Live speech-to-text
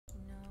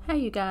Hey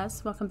you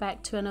guys, welcome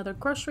back to another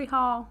grocery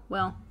haul.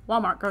 Well,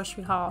 Walmart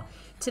grocery haul.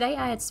 Today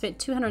I had spent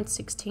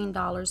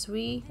 $216.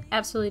 We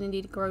absolutely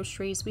needed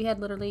groceries. We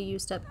had literally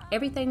used up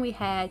everything we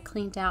had,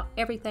 cleaned out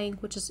everything,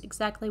 which is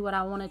exactly what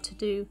I wanted to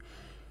do.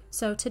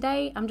 So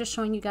today I'm just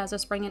showing you guys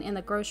us bringing in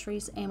the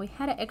groceries, and we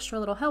had an extra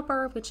little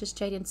helper, which is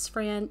Jaden's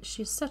friend.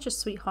 She's such a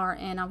sweetheart,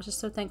 and I was just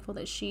so thankful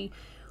that she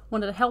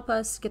wanted to help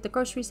us get the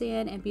groceries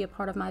in and be a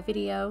part of my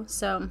video.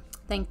 So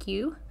thank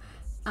you.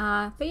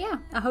 But yeah,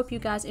 I hope you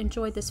guys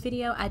enjoyed this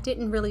video. I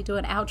didn't really do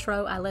an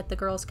outro. I let the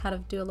girls kind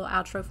of do a little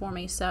outro for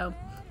me, so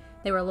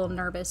they were a little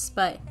nervous.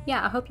 But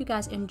yeah, I hope you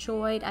guys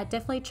enjoyed. I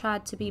definitely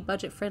tried to be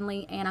budget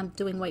friendly, and I'm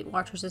doing Weight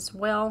Watchers as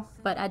well.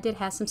 But I did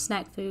have some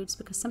snack foods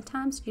because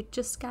sometimes you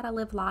just gotta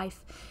live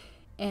life,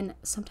 and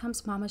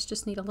sometimes mamas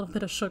just need a little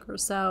bit of sugar.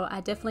 So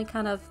I definitely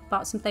kind of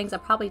bought some things I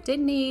probably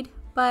didn't need,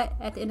 but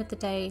at the end of the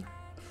day,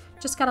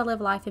 just gotta live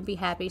life and be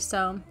happy.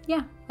 So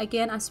yeah,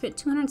 again, I spent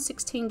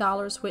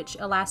 $216, which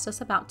lasts us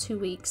about 2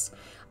 weeks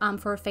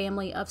for a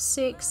family of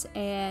 6.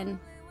 And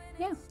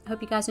yeah, I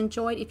hope you guys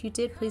enjoyed. If you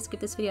did, please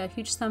give this video a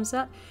huge thumbs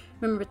up.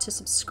 Remember to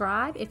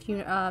subscribe if you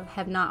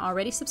have not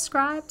already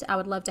subscribed. I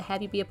would love to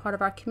have you be a part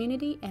of our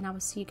community, and I will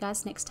see you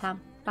guys next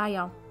time. Bye,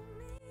 y'all.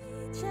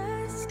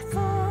 Just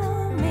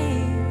for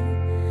me,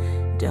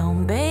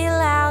 don't bail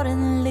out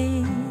and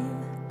leave.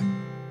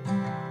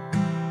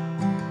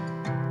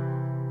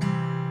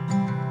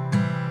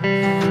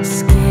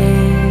 Scary,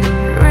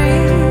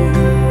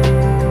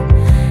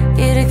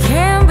 it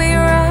can be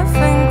rough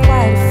and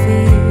quite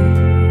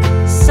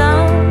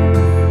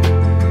fearsome,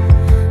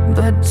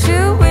 but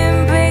to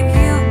win big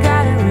you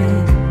gotta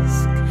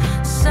risk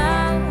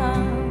some.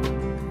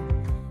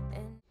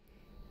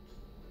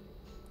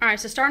 Alright,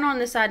 so starting on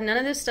this side, none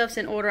of this stuff's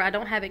in order. I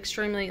don't have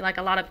extremely, like,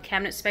 a lot of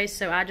cabinet space,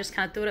 so I just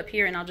kind of threw it up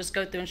here, and I'll just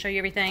go through and show you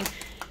everything.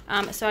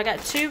 So I got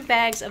 2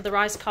 bags of the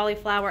rice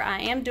cauliflower. I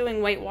am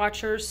doing Weight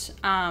Watchers.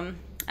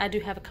 I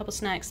do have a couple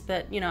snacks,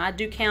 but you know, I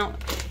do count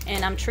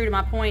and I'm true to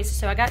my points.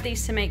 So I got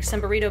these to make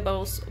some burrito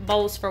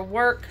bowls for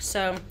work.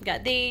 So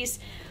got these,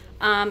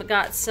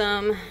 got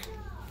some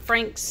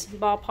Frank's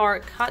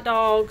Ballpark hot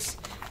dogs,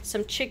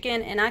 some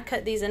chicken, and I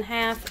cut these in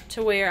half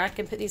to where I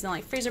can put these in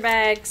like freezer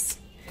bags.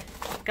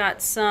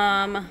 Got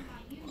some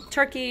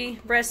turkey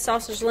breast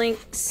sausage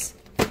links,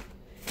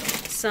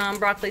 some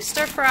broccoli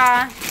stir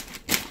fry,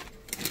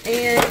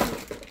 and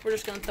we're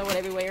just gonna throw it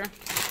everywhere.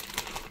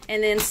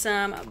 And then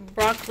some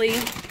broccoli,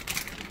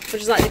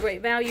 which is like the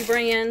Great Value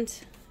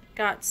brand.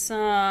 Got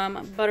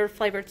some butter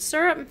flavored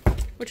syrup,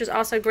 which is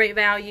also Great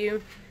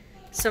Value.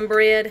 Some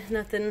bread,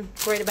 nothing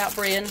great about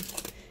bread.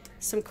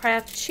 Some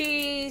Kraft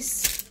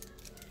cheese.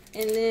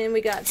 And then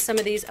we got some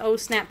of these Oh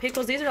Snap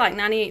pickles. These are like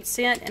 98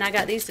 cents, and I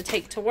got these to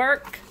take to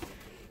work.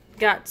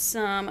 Got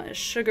some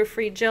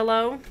sugar-free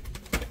Jell-O,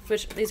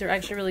 which these are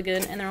actually really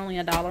good, and they're only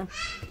 $1.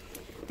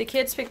 The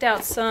kids picked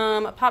out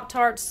some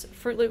Pop-Tarts,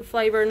 Fruit Loop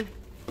flavored.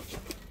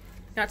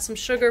 Got some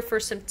sugar for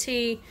some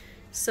tea,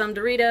 some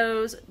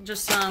Doritos,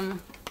 just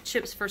some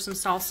chips for some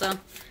salsa.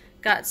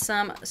 Got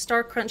some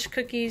Star Crunch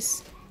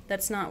cookies.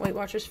 That's not Weight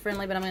Watchers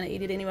friendly, but I'm going to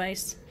eat it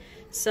anyways.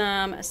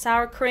 Some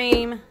sour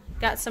cream.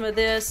 Got some of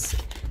this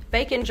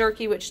bacon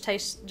jerky, which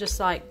tastes just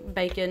like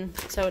bacon,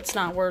 so it's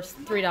not worth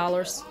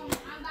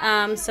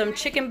 $3. Some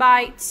chicken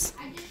bites,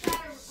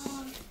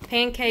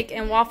 pancake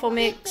and waffle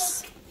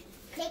mix.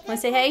 Want to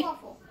say hey? You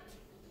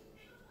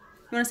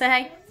want to say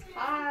hey?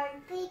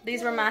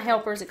 These were my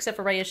helpers, except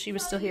for Rhea. She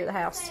was still here at the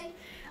house.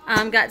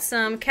 Got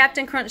some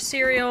Captain Crunch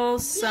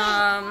cereals,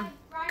 some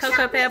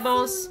Cocoa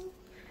Pebbles,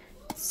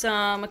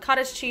 some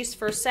cottage cheese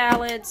for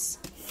salads,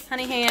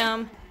 honey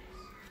ham,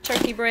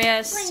 turkey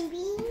breast,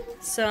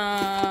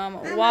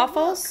 some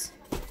waffles.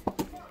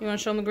 You want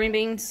to show them the green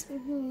beans?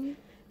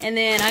 And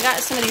then I got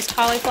some of these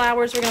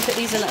cauliflowers. We're going to put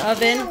these in the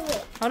oven.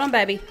 Hold on,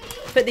 baby.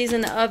 Put these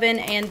in the oven,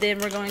 and then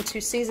we're going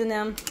to season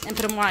them and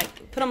put them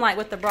like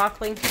with the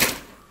broccoli.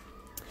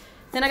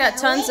 Then I got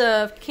tons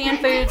of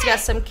canned foods.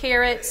 Got some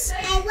carrots,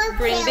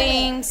 green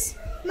beans.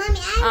 Mommy,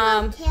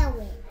 I love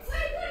carrots.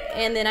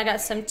 And then I got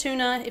some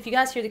tuna. If you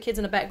guys hear the kids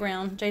in the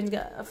background, Jaden's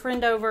got a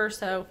friend over,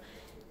 so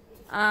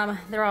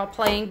they're all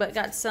playing. But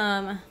got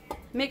some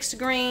mixed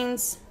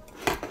greens,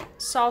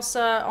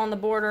 salsa on the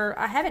border.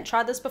 I haven't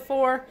tried this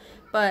before,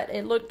 but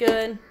it looked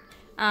good.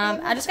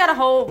 I just got a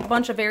whole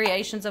bunch of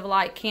variations of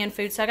like canned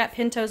food. So I got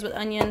pintos with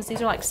onions.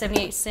 These are like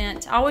 78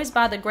 cents. I always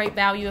buy the Great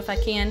Value if I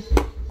can,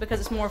 because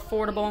it's more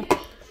affordable.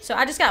 So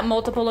I just got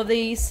multiple of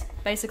these.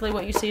 Basically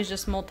what you see is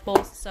just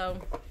multiples.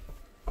 So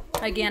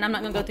again, I'm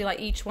not gonna go through like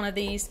each one of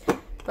these,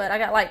 but I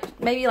got like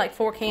maybe like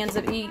 4 cans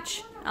of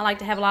each. I like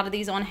to have a lot of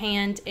these on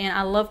hand, and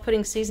I love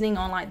putting seasoning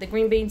on like the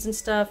green beans and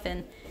stuff.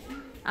 And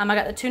I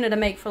got the tuna to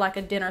make for like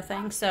a dinner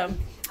thing. So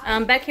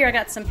back here I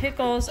got some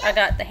pickles. I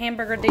got the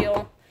hamburger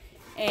deal,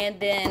 and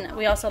then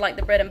we also like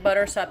the bread and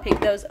butter, so I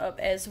picked those up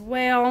as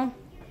well.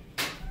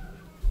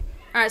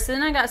 Alright, so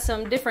then I got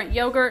some different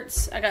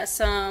yogurts. I got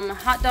some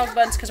hot dog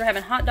buns because we're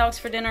having hot dogs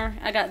for dinner.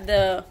 I got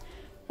the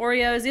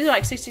Oreos. These are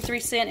like 63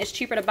 cents. It's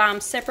cheaper to buy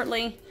them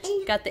separately.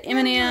 Got the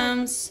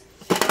M&Ms.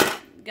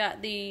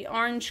 Got the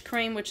orange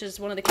cream, which is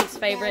one of the kids'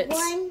 favorites.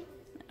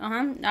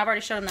 I've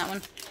already shown them that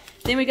one.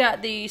 Then we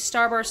got the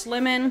Starburst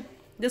lemon.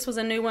 This was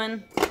a new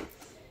one.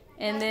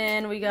 And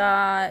then we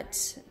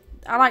got,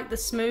 I like the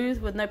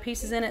smooth with no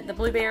pieces in it, the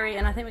blueberry,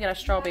 and I think we got a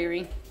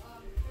strawberry.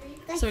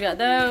 So we got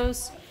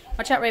those.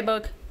 Watch out,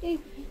 Raybug.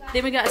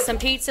 Then we got some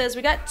pizzas.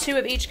 We got 2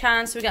 of each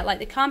kind. So we got like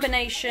the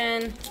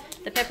combination,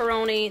 the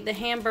pepperoni, the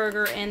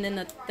hamburger, and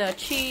then the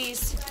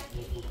cheese.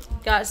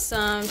 Got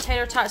some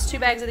tater tots, 2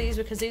 bags of these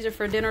because these are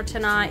for dinner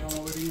tonight.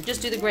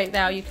 Just do the great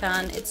value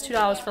kind. It's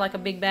 $2 for like a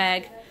big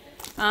bag.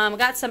 We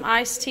got some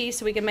iced tea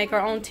so we can make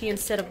our own tea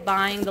instead of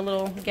buying the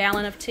little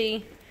gallon of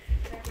tea.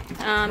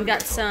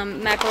 Got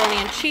some macaroni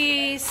and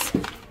cheese,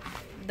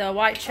 the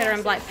white cheddar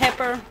and black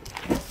pepper,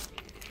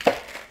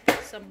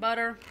 some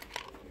butter,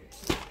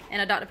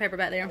 and a Dr. Pepper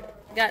back there.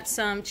 Got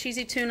some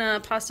cheesy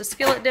tuna pasta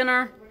skillet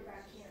dinner.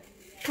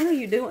 What are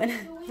you doing?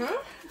 Huh?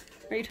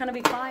 Are you trying to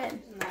be quiet?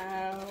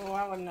 No,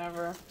 I would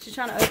never. She's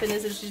trying to open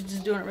this and she's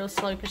just doing it real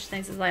slow because she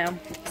thinks it's loud.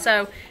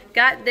 So,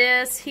 got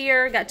this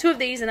here. Got 2 of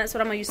these, and that's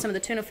what I'm going to use some of the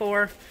tuna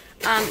for.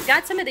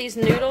 Got some of these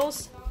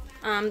noodles.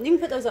 You can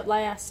put those up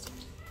last.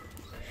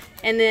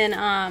 And then,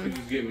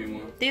 Just give me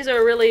one. these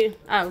are really,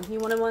 oh, you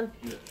wanted one?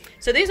 Yeah.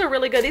 So these are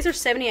really good. These are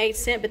 78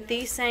 cents, but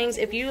these things,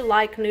 if you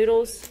like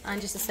noodles,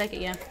 in just a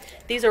second, yeah.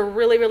 These are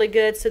really, really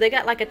good. So they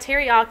got like a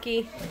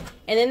teriyaki,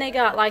 and then they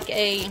got like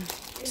a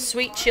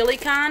sweet chili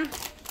kind.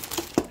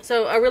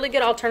 So a really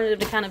good alternative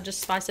to kind of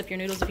just spice up your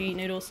noodles if you eat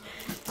noodles.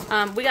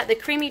 We got the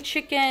creamy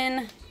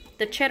chicken,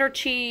 the cheddar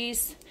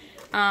cheese.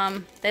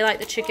 They like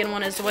the chicken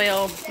one as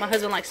well. My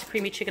husband likes the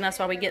creamy chicken, that's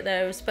why we get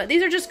those. But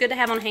these are just good to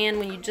have on hand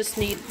when you just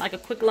need like a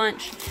quick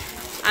lunch.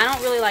 I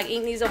don't really like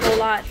eating these a whole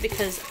lot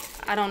because,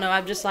 I don't know,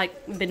 I've just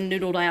like been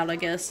noodled out, I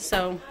guess.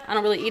 So I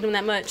don't really eat them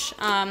that much.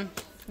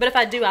 But if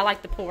I do, I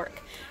like the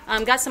pork.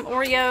 Got some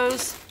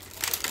Oreos,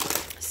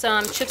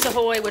 some Chips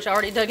Ahoy, which I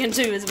already dug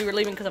into as we were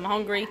leaving because I'm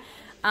hungry.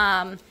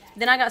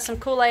 Then I got some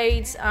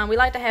Kool-Aids. We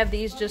like to have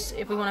these just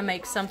if we want to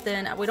make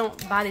something. We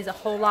don't buy these a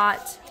whole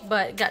lot,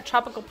 but got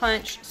Tropical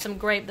Punch, some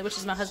grape, which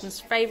is my husband's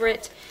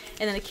favorite,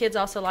 and then the kids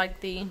also like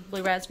the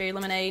blue raspberry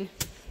lemonade.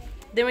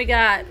 Then we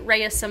got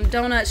Rhea some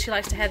donuts. She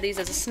likes to have these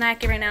as a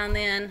snack every now and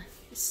then.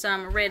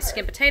 Some red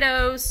skin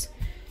potatoes,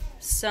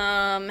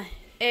 some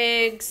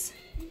eggs,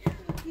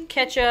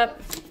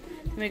 ketchup.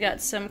 Then we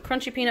got some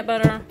crunchy peanut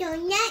butter,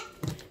 Donut.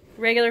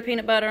 regular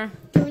peanut butter,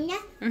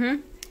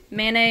 Donut.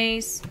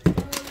 mayonnaise,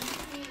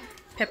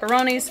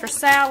 pepperonis for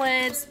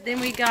salads.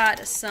 Then we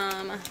got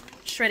some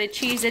shredded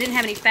cheese. They didn't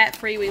have any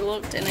fat-free. We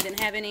looked and they didn't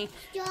have any.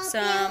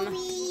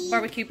 Some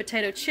barbecue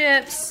potato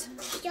chips.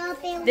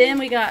 Strawberry. Then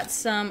we got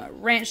some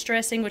ranch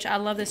dressing, which I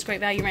love this Great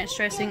Value ranch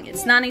dressing.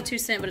 It's 92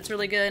 cents, but it's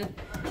really good.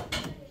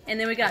 And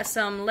then we got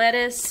some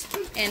lettuce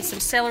and some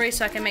celery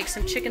so I can make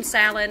some chicken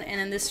salad. And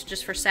then this is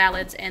just for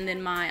salads. And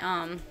then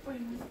my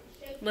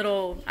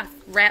little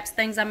wraps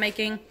things I'm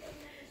making.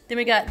 Then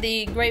we got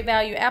the Great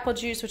Value apple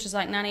juice, which is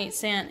like 98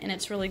 cents, and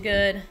it's really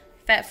good.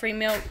 Fat-free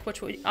milk,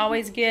 which we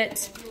always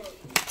get.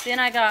 Then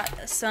I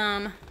got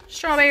some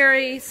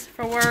strawberries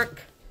for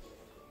work.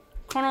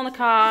 Corn on the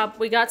cob.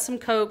 We got some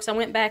Cokes. I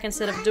went back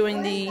instead of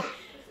doing the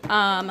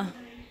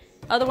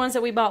other ones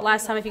that we bought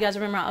last time. If you guys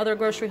remember my other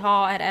grocery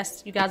haul, I had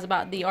asked you guys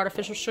about the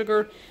artificial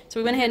sugar.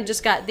 So we went ahead and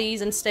just got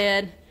these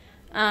instead.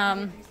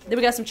 Then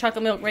we got some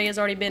chocolate milk Rhea's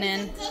already been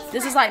in.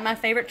 This is like my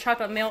favorite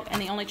chocolate milk,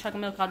 and the only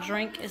chocolate milk I'll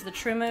drink is the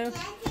True Moo.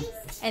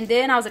 And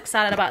then I was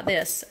excited about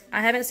this.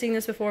 I haven't seen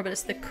this before, but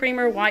it's the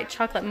Creamer White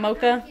Chocolate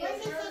Mocha.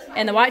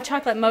 And the white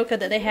chocolate mocha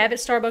that they have at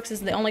Starbucks is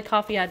the only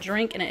coffee I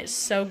drink, and it is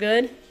so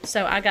good.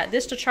 So I got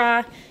this to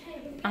try.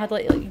 I'll have to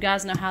let you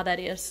guys know how that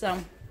is. So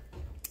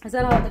is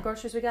that all the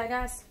groceries we got,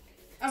 guys?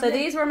 Okay. So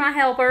these were my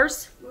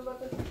helpers. Oh,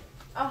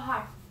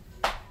 hi.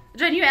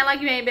 Jen, you act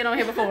like you ain't been on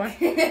here before.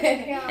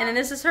 And then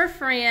this is her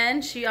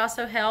friend. She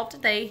also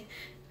helped. They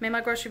made my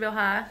grocery bill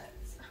high.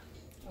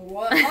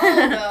 What?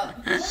 Hold up.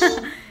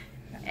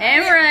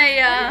 And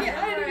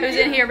Rhea, who's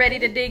in here ready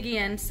to dig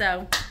in.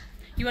 So,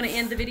 you want to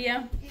end the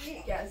video?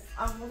 Yes.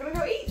 We're gonna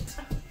go eat.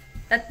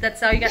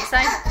 That's all you got to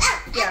say?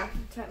 Yeah,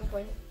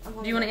 technically.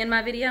 Do you want to end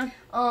my video?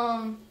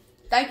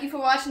 Thank you for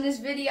watching this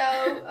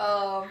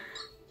video.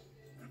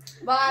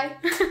 Bye.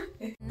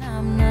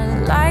 I'm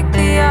not like